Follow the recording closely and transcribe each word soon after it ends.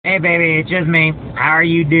Hey baby, it's just me. How are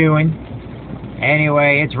you doing?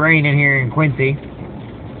 Anyway, it's raining here in Quincy.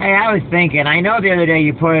 Hey, I was thinking, I know the other day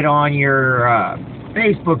you put on your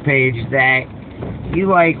Facebook page that you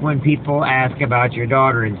like when people ask about your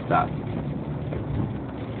daughter and stuff.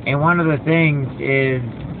 And one of the things is,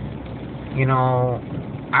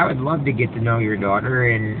 I would love to get to know your daughter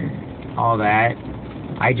and all that.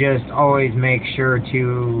 I just always make sure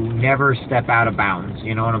to never step out of bounds,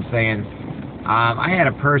 you know what I'm saying? I had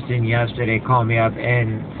a person yesterday call me up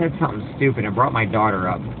and said something stupid and brought my daughter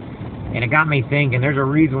up. And it got me thinking, there's a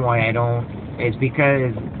reason why I don't. It's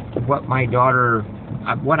because what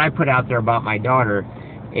I put out there about my daughter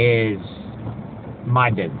is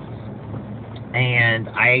my business. And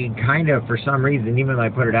I kind of, for some reason, even though I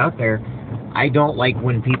put it out there, I don't like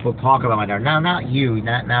when people talk about my daughter. Now, not you.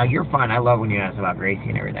 Now, you're fine. I love when you ask about Gracie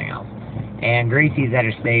and everything else. And Gracie's at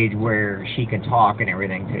a stage where she can talk and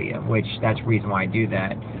everything to you, which that's the reason why I do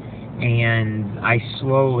that. And I'm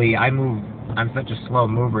such a slow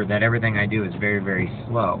mover that everything I do is very, very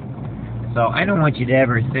slow. So I don't want you to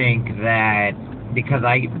ever think that, because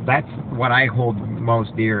that's what I hold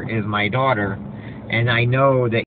most dear is my daughter. And I know that